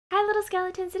little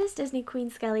skeletons, it is Disney Queen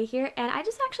Skelly here, and I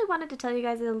just actually wanted to tell you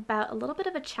guys about a little bit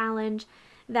of a challenge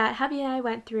that hubby and I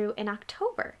went through in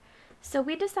October. So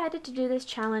we decided to do this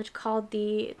challenge called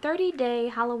the 30-Day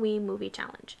Halloween Movie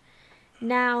Challenge.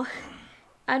 Now,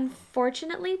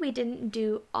 unfortunately, we didn't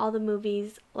do all the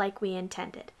movies like we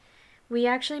intended. We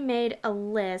actually made a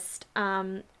list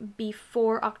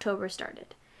before October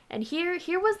started. And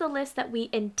here was the list that we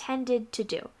intended to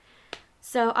do.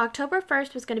 So October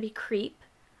 1st was going to be Creep,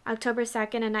 October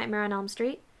 2nd, A Nightmare on Elm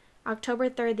Street,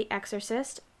 October 3rd, The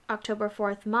Exorcist, October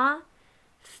 4th, Ma,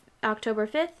 October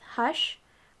 5th, Hush,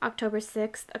 October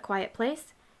 6th, A Quiet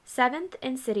Place, 7th,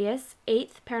 Insidious,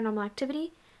 8th, Paranormal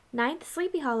Activity, 9th,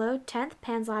 Sleepy Hollow, 10th,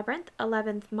 Pan's Labyrinth,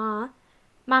 11th, Mama,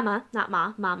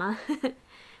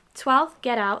 12th,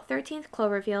 Get Out, 13th,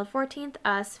 Cloverfield, 14th,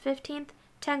 Us, 15th,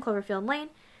 10 Cloverfield Lane,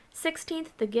 16th,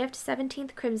 The Gift,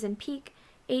 17th, Crimson Peak,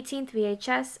 18th,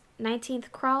 VHS,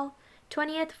 19th, Crawl,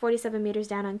 20th, 47 Meters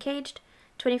Down Uncaged,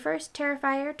 21st,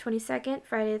 Terrifier, 22nd,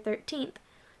 Friday the 13th,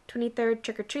 23rd,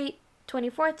 Trick or Treat,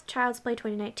 24th, Child's Play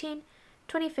 2019,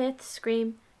 25th,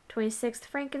 Scream, 26th,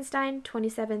 Frankenstein,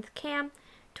 27th, Cam,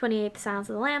 28th, Silence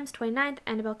of the Lambs, 29th,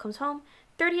 Annabelle Comes Home,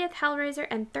 30th, Hellraiser,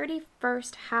 and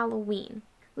 31st, Halloween.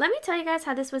 Let me tell you guys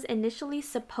how this was initially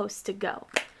supposed to go.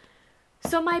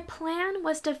 So my plan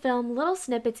was to film little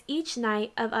snippets each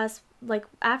night of us, like,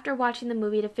 after watching the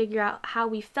movie, to figure out how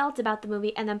we felt about the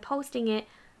movie and then posting it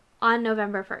on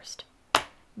November 1st.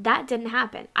 That didn't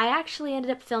happen. I actually ended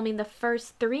up filming the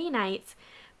first 3 nights,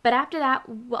 but after that,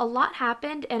 a lot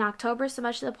happened in October, so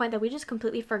much to the point that we just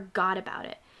completely forgot about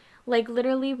it. Like,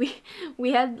 literally,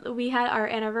 we had our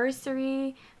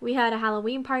anniversary, we had a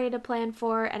Halloween party to plan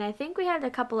for, and I think we had a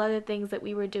couple other things that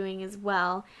we were doing as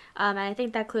well. And I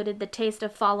think that included the Taste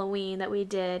of Halloween that we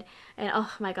did, and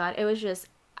oh my god, it was just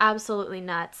absolutely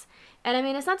nuts. And I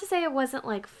mean, it's not to say it wasn't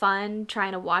like fun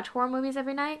trying to watch horror movies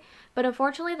every night, but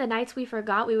unfortunately the nights we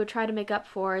forgot, we would try to make up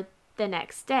for the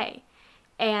next day.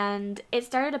 And it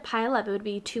started to pile up. It would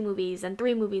be 2 movies and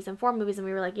 3 movies and 4 movies, and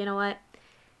we were like, you know what?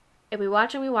 If we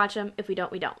watch them, we watch them. If we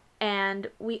don't, we don't. And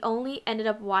we only ended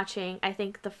up watching, I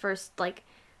think, the first, like,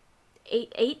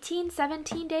 18,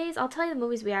 17 days. I'll tell you the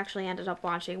movies we actually ended up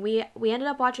watching. We ended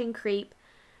up watching Creep,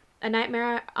 A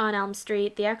Nightmare on Elm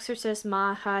Street, The Exorcist,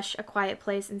 Ma, Hush, A Quiet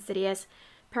Place, Insidious,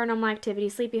 Paranormal Activity,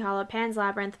 Sleepy Hollow, Pan's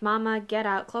Labyrinth, Mama, Get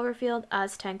Out, Cloverfield,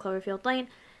 Us, 10 Cloverfield Lane,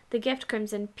 The Gift,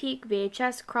 Crimson Peak,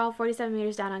 VHS, Crawl, 47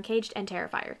 Meters Down Uncaged, and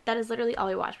Terrifier. That is literally all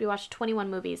we watched. We watched 21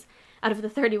 movies out of the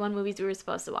 31 movies we were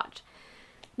supposed to watch.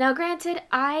 Now, granted,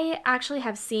 I actually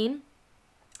have seen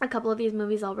a couple of these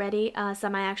movies already.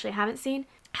 Some I actually haven't seen.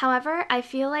 However, I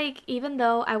feel like even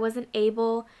though I wasn't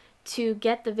able to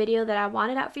get the video that I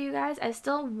wanted out for you guys, I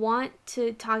still want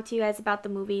to talk to you guys about the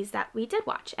movies that we did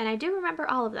watch, and I do remember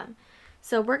all of them.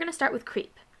 So we're going to start with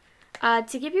Creep.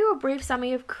 To give you a brief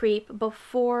summary of Creep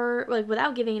before, like,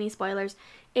 without giving any spoilers,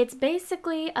 it's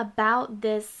basically about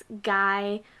this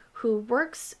guy who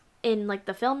works in, like,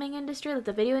 the filming industry, like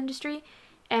the video industry,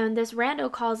 and this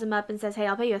rando calls him up and says, hey,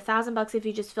 I'll pay you $1,000 if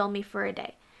you just film me for a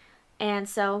day. And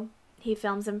so he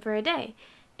films him for a day.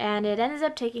 And it ends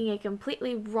up taking a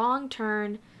completely wrong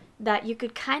turn that you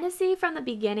could kind of see from the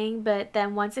beginning, but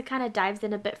then once it kind of dives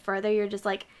in a bit further, you're just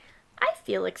like, I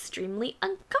feel extremely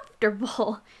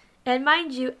uncomfortable. And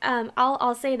mind you,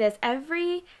 I'll say this,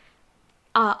 every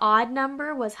odd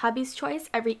number was hubby's choice,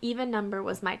 every even number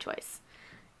was my choice.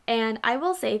 And I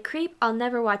will say, Creep, I'll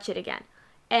never watch it again.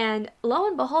 And lo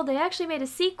and behold, they actually made a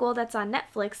sequel that's on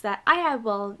Netflix that I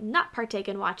will not partake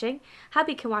in watching.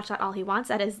 Hubby can watch that all he wants.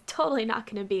 That is totally not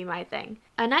going to be my thing.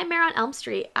 A Nightmare on Elm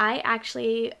Street, I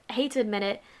actually hate to admit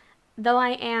it, though I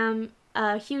am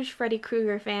a huge Freddy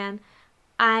Krueger fan,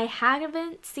 I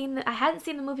hadn't seen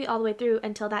the movie all the way through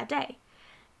until that day.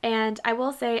 And I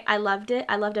will say I loved it.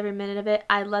 I loved every minute of it.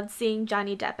 I loved seeing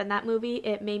Johnny Depp in that movie.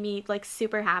 It made me, like,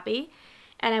 super happy.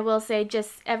 And I will say,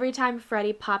 just every time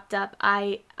Freddy popped up,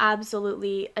 I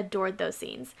absolutely adored those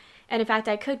scenes. And in fact,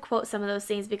 I could quote some of those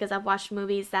scenes because I've watched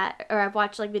movies that, or I've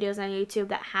watched, like, videos on YouTube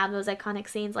that have those iconic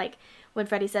scenes, like when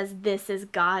Freddy says, "This is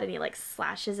God," and he, like,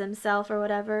 slashes himself or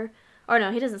whatever. Or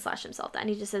no, he doesn't slash himself then.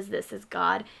 He just says, "This is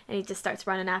God," and he just starts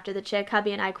running after the chick.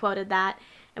 Hubby and I quoted that,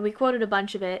 and we quoted a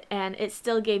bunch of it, and it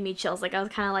still gave me chills. Like, I was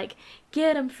kind of like,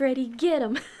 get him, Freddy, get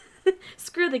him.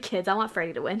 Screw the kids. I want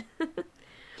Freddy to win.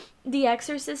 The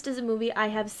Exorcist is a movie I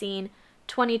have seen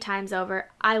 20 times over.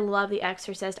 I love The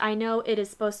Exorcist. I know it is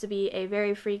supposed to be a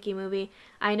very freaky movie.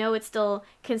 I know it's still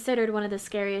considered one of the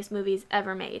scariest movies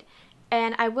ever made.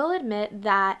 And I will admit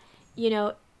that, you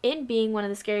know, it being one of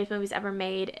the scariest movies ever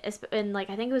made, in, like,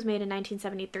 I think it was made in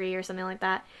 1973 or something like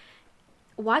that,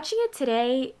 watching it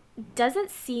today, doesn't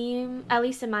seem, at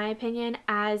least in my opinion,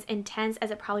 as intense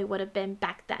as it probably would have been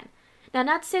back then. Now,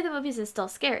 not to say the movie isn't still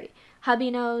scary.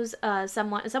 Hubby knows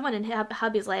someone in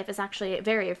hubby's life is actually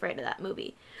very afraid of that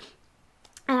movie.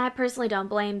 And I personally don't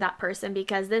blame that person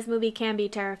because this movie can be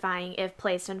terrifying if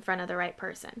placed in front of the right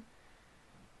person.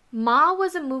 Ma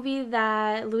was a movie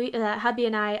that hubby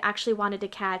and I actually wanted to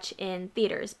catch in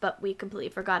theaters, but we completely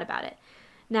forgot about it.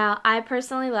 Now, I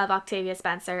personally love Octavia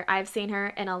Spencer. I've seen her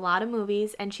in a lot of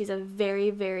movies, and she's a very,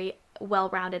 very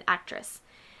well-rounded actress.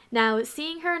 Now,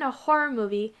 seeing her in a horror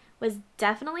movie was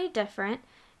definitely different.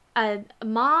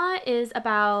 Ma is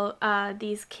about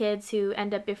these kids who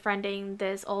end up befriending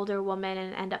this older woman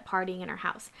and end up partying in her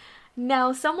house.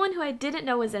 Now, someone who I didn't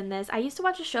know was in this, I used to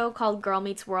watch a show called Girl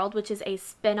Meets World, which is a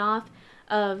spin-off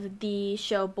of the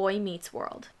show Boy Meets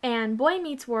World. And Boy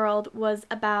Meets World was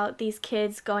about these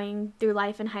kids going through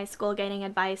life in high school, getting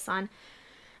advice on,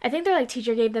 I think their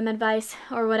teacher gave them advice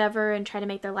or whatever and try to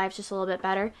make their lives just a little bit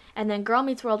better. And then Girl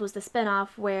Meets World was the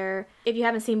spin-off where, if you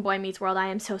haven't seen Boy Meets World, I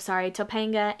am so sorry,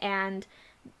 Topanga and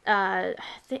I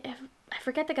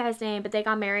forget the guy's name, but they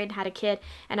got married and had a kid,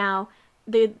 and now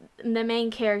the main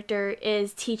character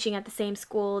is teaching at the same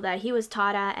school that he was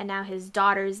taught at, and now his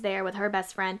daughter's there with her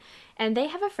best friend, and they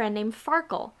have a friend named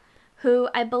Farkle, who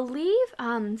I believe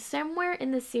somewhere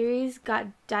in the series got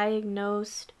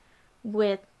diagnosed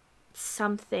with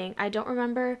something. I don't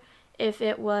remember if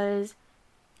it was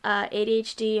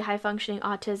ADHD, high functioning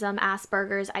autism,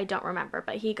 Asperger's, I don't remember,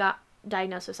 but he got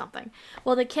diagnosed with something.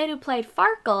 Well, the kid who played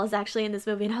Farkle is actually in this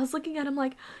movie, and I was looking at him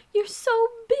like, you're so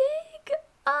big.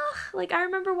 Ugh, I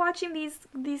remember watching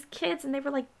these kids and they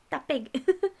were that big.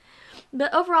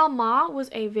 But overall, Ma was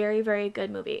a very, very good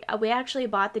movie. We actually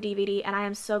bought the DVD and I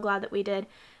am so glad that we did.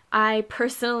 I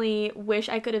personally wish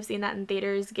I could have seen that in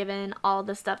theaters given all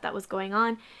the stuff that was going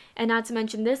on. And not to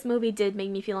mention, this movie did make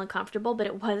me feel uncomfortable, but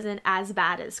it wasn't as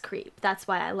bad as Creep. That's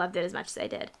why I loved it as much as I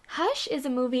did. Hush is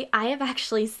a movie I have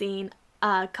actually seen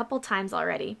a couple times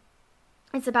already.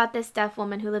 It's about this deaf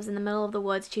woman who lives in the middle of the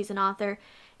woods. She's an author,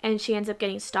 and she ends up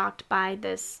getting stalked by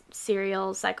this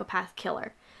serial psychopath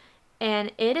killer.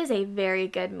 And it is a very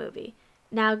good movie.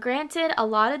 Now, granted, a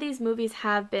lot of these movies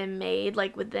have been made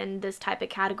within this type of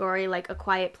category, like A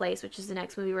Quiet Place, which is the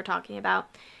next movie we're talking about,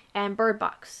 and Bird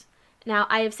Box. Now,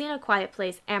 I have seen A Quiet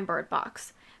Place and Bird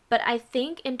Box, but I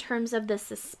think in terms of the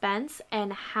suspense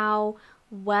and how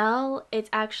well it's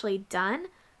actually done,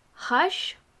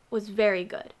 Hush was very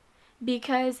good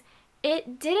because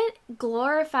it didn't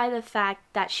glorify the fact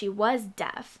that she was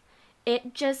deaf.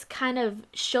 It just kind of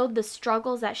showed the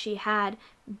struggles that she had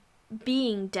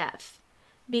being deaf.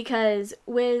 Because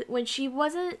when she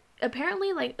wasn't,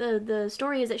 apparently the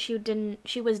story is that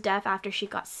she was deaf after she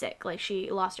got sick.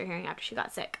 She lost her hearing after she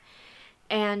got sick.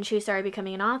 And she started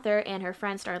becoming an author, and her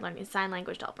friends started learning sign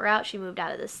language to help her out. She moved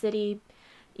out of the city,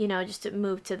 just to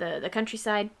move to the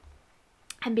countryside.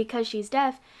 And because she's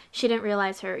deaf, she didn't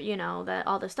realize that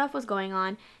all this stuff was going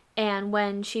on. And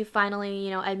when she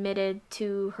finally, admitted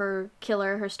to her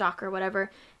killer, her stalker, whatever,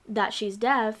 that she's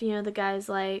deaf, the guy's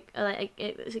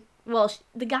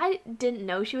the guy didn't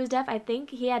know she was deaf. I think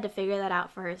he had to figure that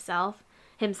out for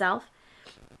himself.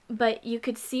 But you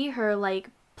could see her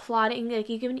plotting,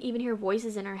 you can even hear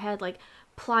voices in her head,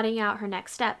 plotting out her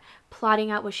next step, plotting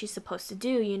out what she's supposed to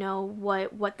do,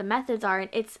 what the methods are. And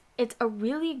it's a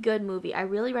really good movie. I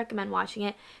really recommend watching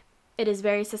it. It is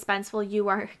very suspenseful. You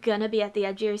are gonna be at the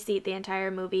edge of your seat the entire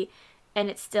movie,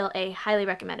 and it's still a highly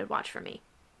recommended watch for me.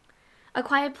 A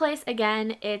Quiet Place,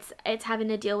 again, it's having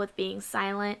to deal with being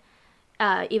silent.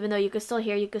 Even though you could still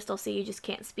hear, you could still see, you just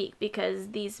can't speak because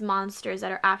these monsters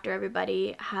that are after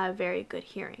everybody have very good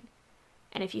hearing.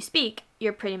 And if you speak,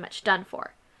 you're pretty much done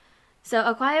for. So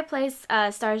A Quiet Place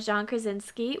stars John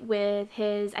Krasinski with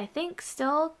his, I think,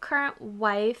 still current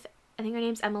wife. I think her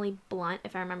name's Emily Blunt,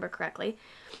 if I remember correctly.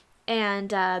 And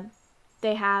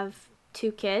they have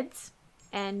 2 kids.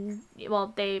 And,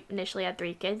 well, they initially had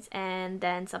 3 kids, and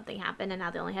then something happened, and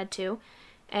now they only had 2.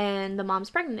 And the mom's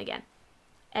pregnant again.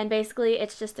 And basically,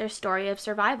 it's just their story of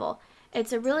survival.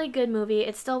 It's a really good movie.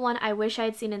 It's still one I wish I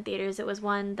had seen in theaters. It was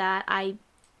one that I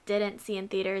didn't see in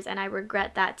theaters, and I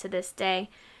regret that to this day.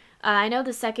 I know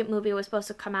the second movie was supposed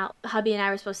to come out. Hubby and I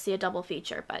were supposed to see a double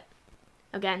feature, but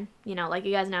again, like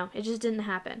you guys know, it just didn't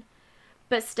happen.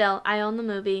 But still, I own the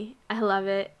movie. I love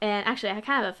it. And actually, I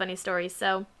kind of have a funny story.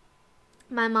 So,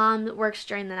 my mom works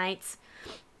during the nights,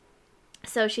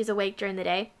 so she's awake during the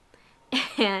day.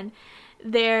 And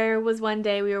there was one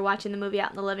day we were watching the movie out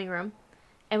in the living room,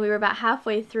 and we were about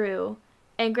halfway through.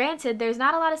 And granted, there's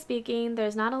not a lot of speaking,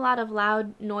 there's not a lot of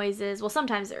loud noises. Well,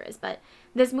 sometimes there is, but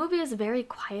this movie is a very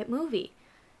quiet movie.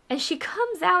 And she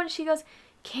comes out and she goes,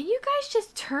 can you guys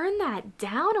just turn that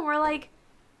down? And we're like,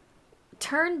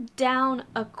 turn down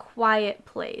A Quiet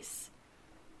Place,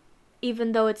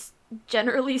 even though it's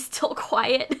generally still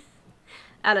quiet.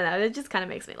 I don't know, it just kind of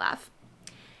makes me laugh.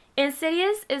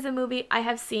 Insidious is a movie I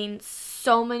have seen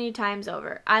so many times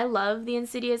over. I love the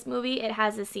Insidious movie. It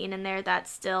has a scene in there that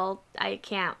still I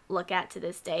can't look at to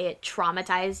this day. It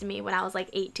traumatized me when I was like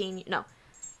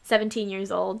 17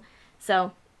 years old.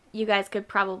 So you guys could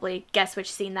probably guess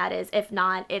which scene that is. If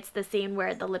not, it's the scene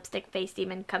where the lipstick face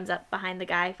demon comes up behind the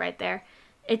guy right there.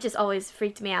 It just always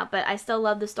freaked me out, but I still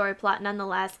love the story plot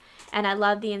nonetheless, and I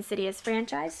love the Insidious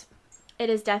franchise. It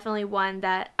is definitely one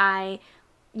that I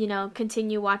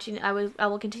continue watching. I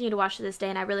will continue to watch to this day,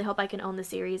 and I really hope I can own the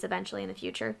series eventually in the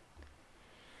future.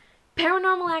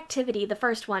 Paranormal Activity, the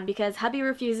first one, because hubby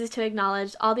refuses to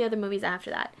acknowledge all the other movies after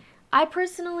that. I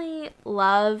personally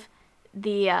love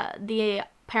the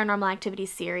Paranormal Activity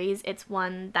series. It's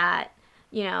one that,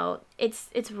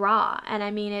 it's raw, and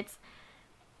I mean,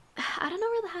 I don't know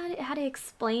really how to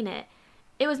explain it.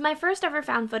 It was my first ever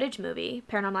found footage movie,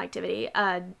 Paranormal Activity,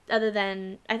 other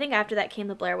than, I think after that came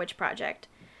the Blair Witch Project.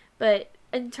 But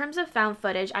in terms of found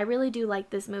footage, I really do like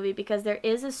this movie because there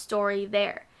is a story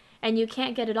there. And you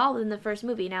can't get it all in the first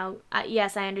movie. Now,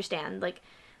 yes, I understand. Like,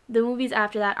 the movies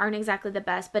after that aren't exactly the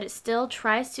best, but it still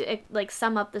tries to,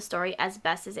 sum up the story as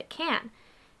best as it can.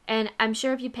 And I'm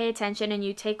sure if you pay attention and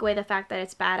you take away the fact that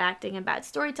it's bad acting and bad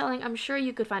storytelling, I'm sure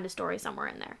you could find a story somewhere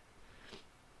in there.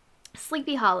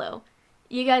 Sleepy Hollow.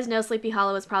 You guys know Sleepy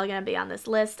Hollow is probably going to be on this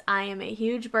list. I am a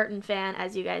huge Burton fan,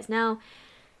 as you guys know.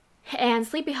 And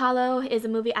Sleepy Hollow is a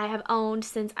movie I have owned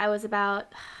since I was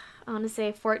about, I want to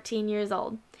say, 14 years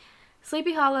old.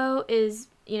 Sleepy Hollow is,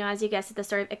 as you guessed, the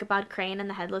story of Ichabod Crane and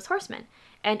the Headless Horseman.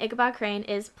 And Ichabod Crane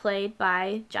is played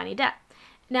by Johnny Depp.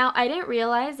 Now, I didn't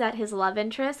realize that his love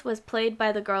interest was played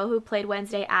by the girl who played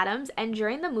Wednesday Addams, and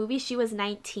during the movie, she was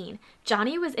 19.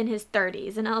 Johnny was in his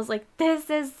 30s, and I was like, this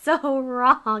is so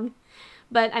wrong.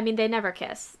 But, I mean, they never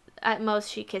kiss. At most,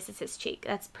 she kisses his cheek.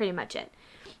 That's pretty much it.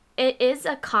 It is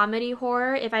a comedy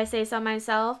horror, if I say so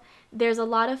myself. There's a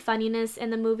lot of funniness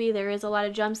in the movie. There is a lot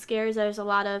of jump scares. There's a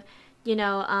lot of,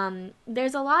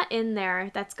 there's a lot in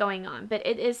there that's going on. But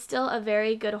it is still a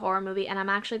very good horror movie, and I'm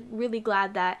actually really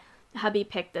glad that hubby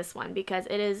picked this one because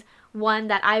it is one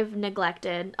that I've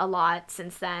neglected a lot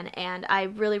since then, and I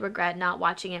really regret not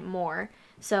watching it more.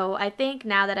 So I think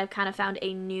now that I've kind of found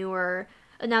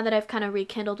now that I've kind of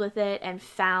rekindled with it and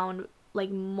found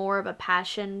more of a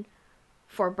passion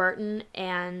for Burton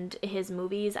and his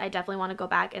movies, I definitely want to go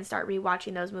back and start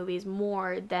rewatching those movies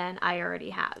more than I already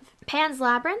have. Pan's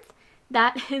Labyrinth,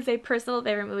 that is a personal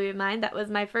favorite movie of mine. That was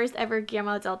my first ever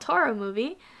Guillermo del Toro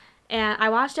movie, and I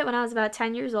watched it when I was about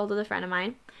 10 years old with a friend of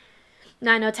mine.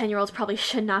 Now, I know 10-year-olds probably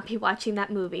should not be watching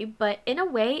that movie, but in a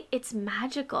way, it's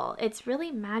magical. It's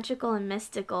really magical and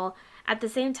mystical. At the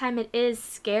same time, it is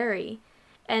scary.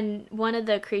 And one of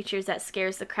the creatures that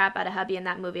scares the crap out of hubby in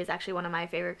that movie is actually one of my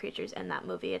favorite creatures in that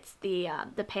movie. It's the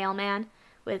pale man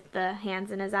with the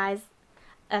hands in his eyes.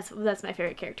 That's my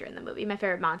favorite character in the movie. My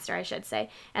favorite monster, I should say.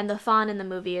 And the fawn in the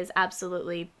movie is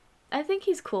absolutely, I think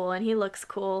he's cool and he looks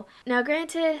cool. Now,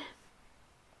 granted,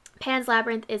 Pan's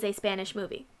Labyrinth is a Spanish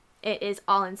movie. It is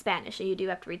all in Spanish, so you do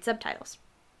have to read subtitles.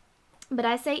 But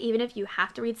I say even if you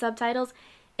have to read subtitles,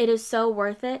 it is so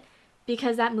worth it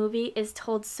because that movie is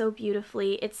told so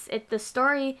beautifully. The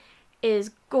story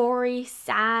is gory,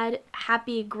 sad,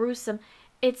 happy, gruesome.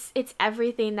 It's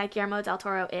everything that Guillermo del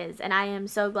Toro is, and I'm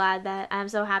so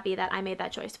happy that I made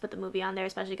that choice to put the movie on there,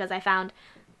 especially because I found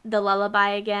the lullaby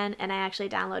again, and I actually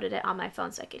downloaded it on my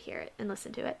phone so I could hear it and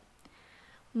listen to it.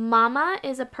 Mama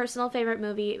is a personal favorite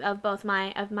movie of both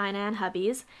mine and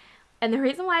hubby's. And the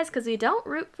reason why is because we don't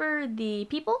root for the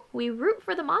people, we root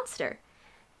for the monster.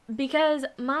 Because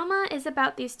Mama is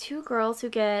about these two girls who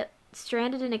get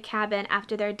stranded in a cabin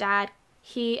after their dad,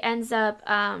 he ends up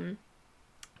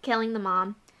killing the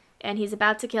mom, and he's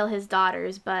about to kill his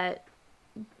daughters, but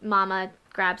Mama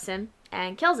grabs him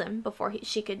and kills him before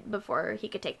he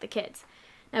could take the kids.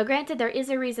 Now, granted, there is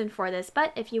a reason for this,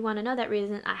 but if you want to know that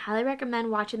reason, I highly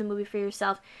recommend watching the movie for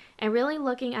yourself and really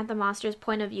looking at the monster's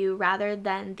point of view rather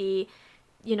than the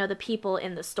people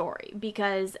in the story.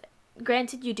 Because,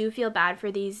 granted, you do feel bad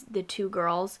for the two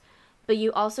girls, but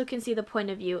you also can see the point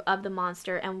of view of the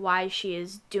monster and why she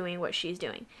is doing what she's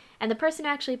doing. And the person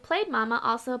who actually played Mama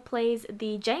also plays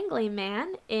the jangling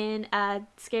man in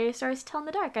Scary Stories to Tell in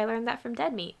the Dark. I learned that from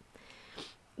Dead Meat.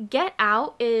 Get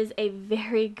Out is a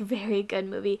very, very good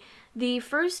movie. The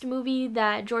first movie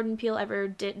that Jordan Peele ever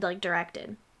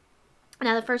directed.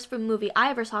 Now, the first movie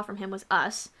I ever saw from him was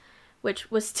Us,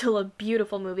 which was still a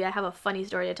beautiful movie. I have a funny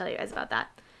story to tell you guys about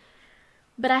that.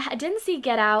 But I didn't see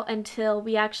Get Out until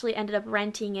we actually ended up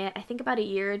renting it, I think about a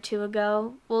year or two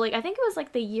ago. Well, like, I think it was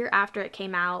like the year after it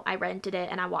came out. I rented it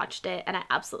and I watched it and I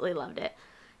absolutely loved it.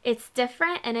 It's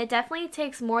different and it definitely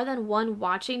takes more than one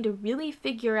watching to really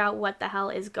figure out what the hell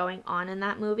is going on in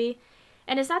that movie.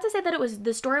 And it's not to say that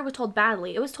the story was told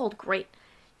badly. It was told great.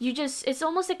 It's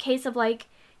almost a case of like,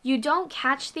 you don't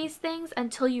catch these things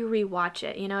until you rewatch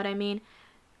it. You know what I mean?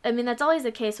 I mean, that's always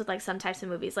the case with, like, some types of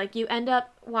movies. Like, you end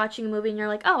up watching a movie and you're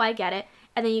like, oh, I get it.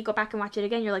 And then you go back and watch it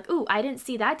again. You're like, ooh, I didn't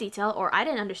see that detail, or I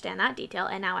didn't understand that detail,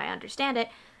 and now I understand it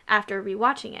after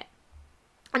rewatching it.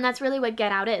 And that's really what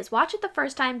Get Out is. Watch it the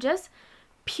first time just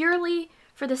purely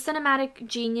for the cinematic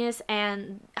genius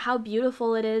and how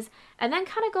beautiful it is, and then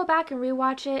kind of go back and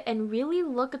rewatch it and really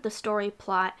look at the story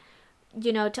plot,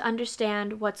 you know, to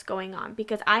understand what's going on.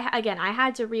 Because I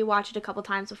had to rewatch it a couple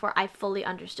times before I fully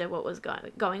understood what was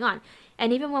going on.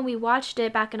 And even when we watched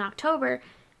it back in October,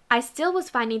 I still was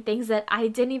finding things that I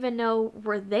didn't even know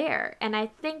were there. And I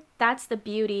think that's the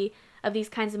beauty of these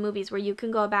kinds of movies, where you can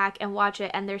go back and watch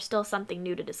it and there's still something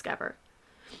new to discover.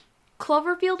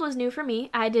 Cloverfield was new for me.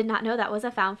 I did not know that was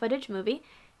a found footage movie,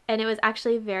 and it was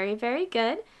actually very, very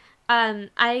good.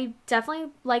 I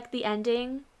definitely liked the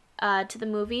ending to the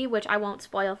movie, which I won't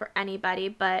spoil for anybody,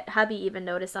 but hubby even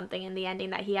noticed something in the ending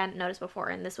that he hadn't noticed before,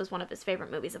 and this was one of his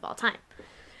favorite movies of all time.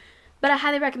 But I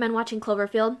highly recommend watching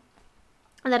Cloverfield.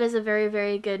 That is a very,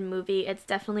 very good movie. It's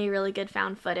definitely really good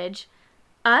found footage.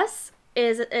 Us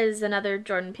is another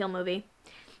Jordan Peele movie,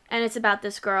 and it's about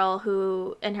this girl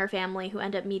who and her family who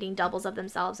end up meeting doubles of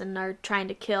themselves and are trying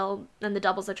to kill, and the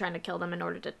doubles are trying to kill them in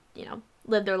order to, you know,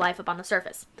 live their life up on the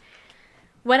surface.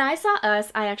 When I saw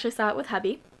Us, I actually saw it with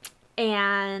hubby,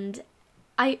 and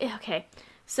okay,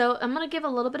 so I'm going to give a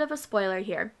little bit of a spoiler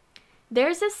here.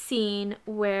 There's a scene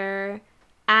where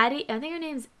Addie, I think her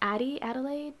name's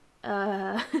Adelaide?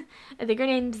 I think her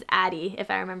name's Addie,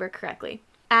 if I remember correctly.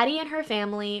 Addie and her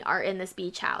family are in this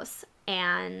beach house,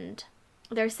 and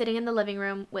they're sitting in the living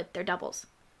room with their doubles.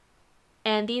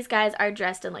 And these guys are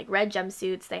dressed in like red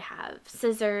jumpsuits, they have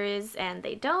scissors, and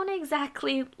they don't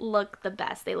exactly look the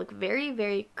best. They look very,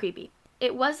 very creepy.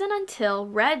 It wasn't until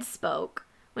Red spoke,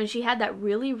 when she had that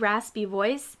really raspy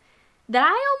voice, that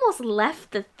I almost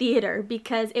left the theater,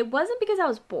 because it wasn't because I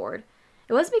was bored.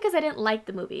 It wasn't because I didn't like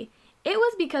the movie. It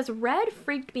was because Red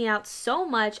freaked me out so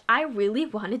much, I really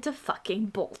wanted to fucking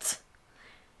bolt.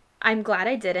 I'm glad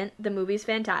I didn't. The movie's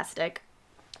fantastic.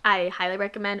 I highly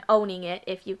recommend owning it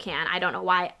if you can. I don't know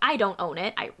why I don't own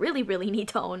it. I really, really need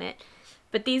to own it.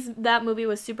 But that movie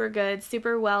was super good,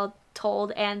 super well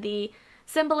told, and the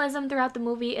symbolism throughout the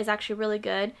movie is actually really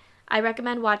good. I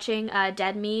recommend watching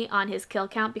Dead Me on his kill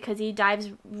count, because he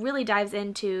really dives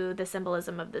into the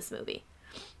symbolism of this movie.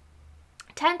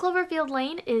 10 Cloverfield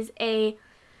Lane is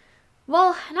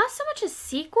well, not so much a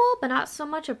sequel, but not so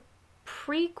much a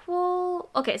prequel.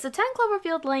 Okay, so 10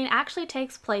 Cloverfield Lane actually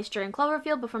takes place during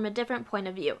Cloverfield, but from a different point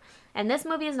of view. And this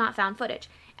movie is not found footage.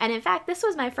 And in fact, this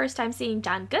was my first time seeing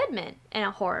John Goodman in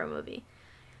a horror movie.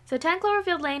 So 10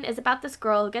 Cloverfield Lane is about this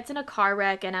girl who gets in a car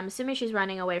wreck, and I'm assuming she's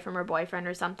running away from her boyfriend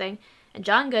or something. And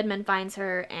John Goodman finds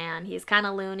her, and he's kind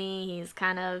of loony, he's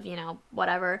kind of, you know,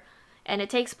 whatever. And it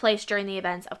takes place during the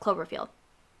events of Cloverfield.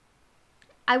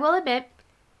 I will admit,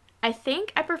 I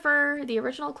think I prefer the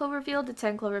original Cloverfield to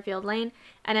 10 Cloverfield Lane,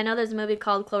 and I know there's a movie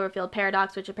called Cloverfield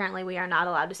Paradox, which apparently we are not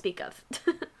allowed to speak of.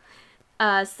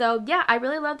 So yeah, I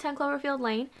really love 10 Cloverfield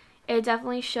Lane. It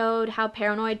definitely showed how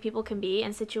paranoid people can be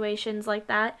in situations like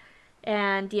that,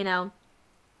 and, you know,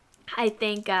 I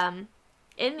think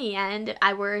in the end, if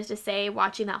I were to say,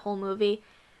 watching that whole movie,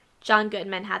 John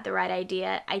Goodman had the right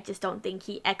idea. I just don't think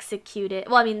he executed.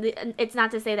 Well, I mean, it's not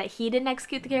to say that he didn't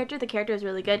execute the character. The character is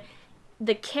really good.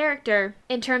 The character,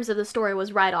 in terms of the story,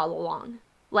 was right all along.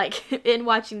 Like, in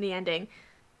watching the ending,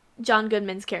 John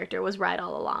Goodman's character was right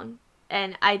all along.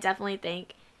 And I definitely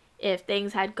think if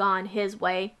things had gone his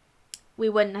way, we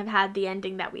wouldn't have had the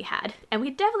ending that we had. And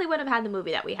we definitely wouldn't have had the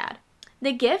movie that we had.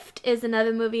 The Gift is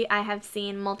another movie I have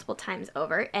seen multiple times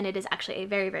over, and it is actually a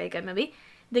very, very good movie.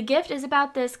 The Gift is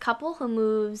about this couple who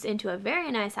moves into a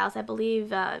very nice house, I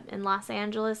believe in Los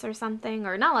Angeles or something,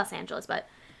 or not Los Angeles, but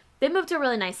they moved to a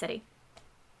really nice city.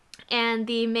 And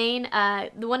the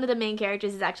one of the main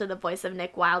characters is actually the voice of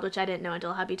Nick Wilde, which I didn't know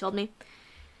until hubby told me.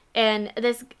 And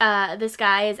this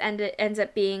guy ends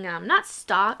up being not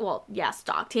stalked, well, yeah,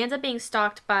 stalked. He ends up being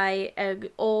stalked by an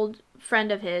old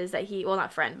friend of his that well,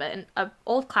 not friend, but an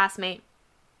old classmate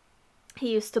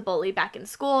he used to bully back in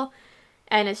school.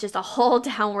 And it's just a whole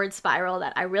downward spiral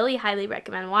that I really highly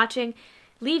recommend watching.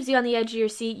 Leaves you on the edge of your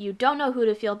seat. You don't know who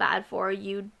to feel bad for.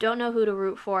 You don't know who to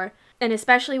root for. And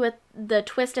especially with the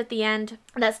twist at the end,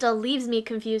 that still leaves me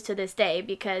confused to this day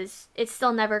because it's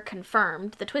still never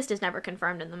confirmed. The twist is never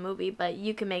confirmed in the movie, but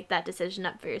you can make that decision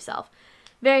up for yourself.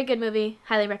 Very good movie.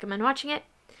 Highly recommend watching it.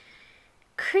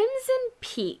 Crimson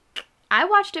Peak. I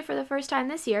watched it for the first time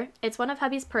this year. It's one of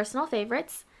hubby's personal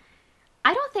favorites.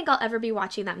 I don't think I'll ever be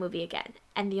watching that movie again.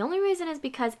 And the only reason is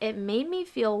because it made me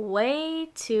feel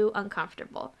way too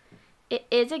uncomfortable. It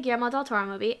is a Guillermo del Toro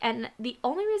movie, and the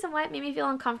only reason why it made me feel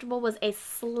uncomfortable was a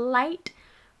slight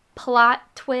plot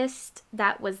twist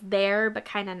that was there but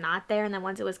kind of not there, and then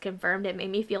once it was confirmed, it made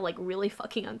me feel like really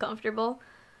fucking uncomfortable.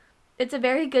 It's a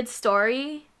very good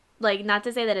story, like, not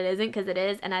to say that it isn't, because it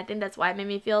is, and I think that's why it made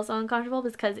me feel so uncomfortable,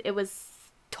 because it was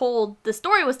told, the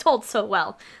story was told so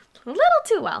well, a little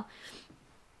too well,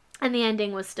 and the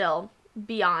ending was still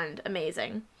beyond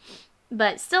amazing.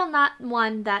 But still not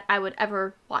one that I would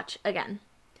ever watch again.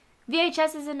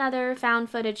 VHS is another found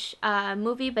footage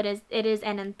movie, but it is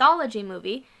an anthology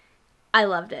movie. I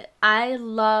loved it. I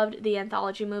loved the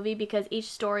anthology movie because each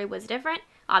story was different.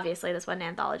 Obviously, that's what an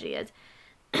anthology is.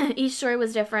 Each story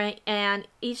was different, and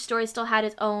each story still had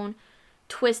its own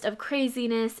twist of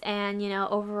craziness and, you know,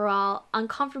 overall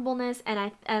uncomfortableness,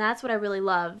 and that's what I really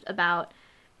loved about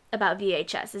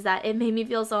VHS, is that it made me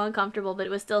feel so uncomfortable, but it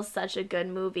was still such a good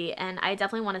movie, and I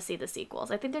definitely want to see the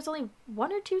sequels. I think there's only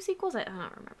 1 or 2 sequels, I don't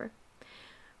remember.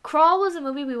 Crawl was a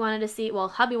movie we wanted to see, well,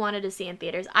 hubby wanted to see in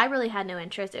theaters. I really had no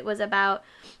interest. It was about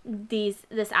this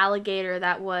alligator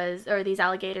these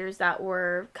alligators that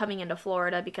were coming into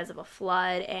Florida because of a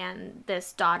flood, and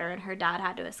this daughter and her dad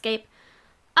had to escape.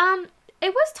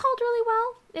 It was told really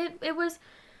well. It was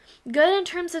good in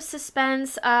terms of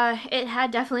suspense. It had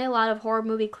definitely a lot of horror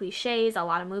movie cliches,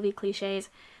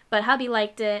 but hubby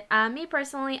liked it. Me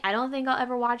personally, I don't think I'll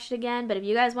ever watch it again, but if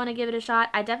you guys want to give it a shot,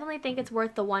 I definitely think it's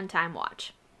worth the one-time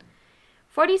watch.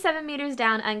 47 Meters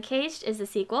Down Uncaged is the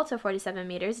sequel to 47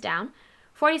 Meters Down.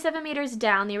 47 Meters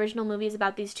Down, the original movie, is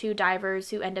about these 2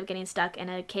 divers who end up getting stuck in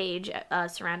a cage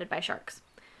surrounded by sharks.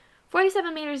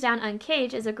 47 Meters Down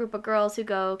Uncaged is a group of girls who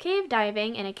go cave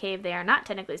diving in a cave they are not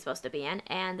technically supposed to be in,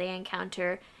 and they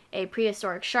encounter a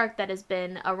prehistoric shark that has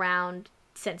been around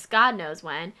since God knows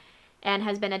when, and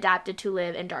has been adapted to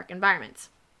live in dark environments.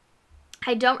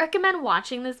 I don't recommend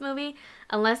watching this movie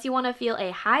unless you want to feel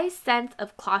a high sense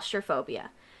of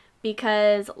claustrophobia,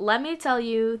 because let me tell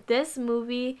you, this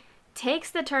movie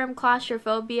takes the term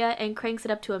claustrophobia and cranks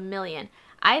it up to 1,000,000.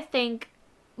 I think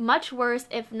much worse,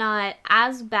 if not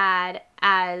as bad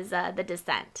as The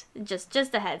Descent. Just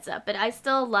a heads up. But I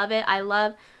still love it. I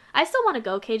still want to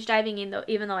go cage diving,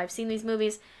 even though I've seen these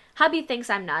movies. Hubby thinks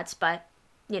I'm nuts, but,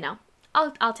 you know,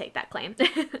 I'll take that claim.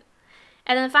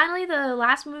 And then finally, the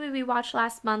last movie we watched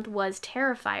last month was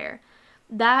Terrifier.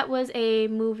 That was a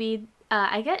movie,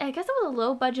 I guess it was a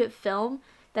low-budget film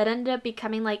that ended up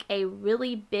becoming, like, a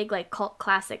really big, like, cult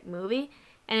classic movie.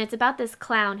 And it's about this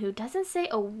clown who doesn't say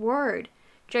a word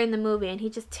during the movie, and he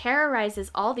just terrorizes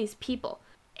all these people.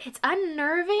 It's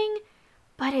unnerving,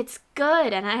 but it's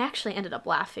good, and I actually ended up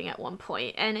laughing at one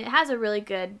point, and it has a really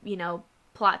good, you know,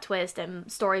 plot twist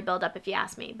and story build-up, if you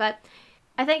ask me. But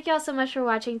I thank y'all so much for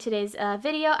watching today's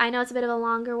video. I know it's a bit of a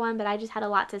longer one, but I just had a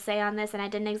lot to say on this, and I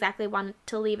didn't exactly want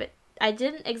to leave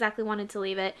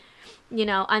it, you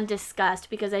know, undiscussed,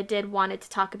 because I did wanted to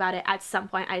talk about it at some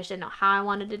point. I just didn't know how I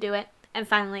wanted to do it, and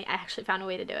finally I actually found a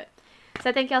way to do it.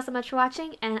 So thank you all so much for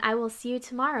watching, and I will see you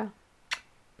tomorrow.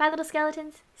 Bye, little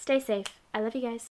skeletons. Stay safe. I love you guys.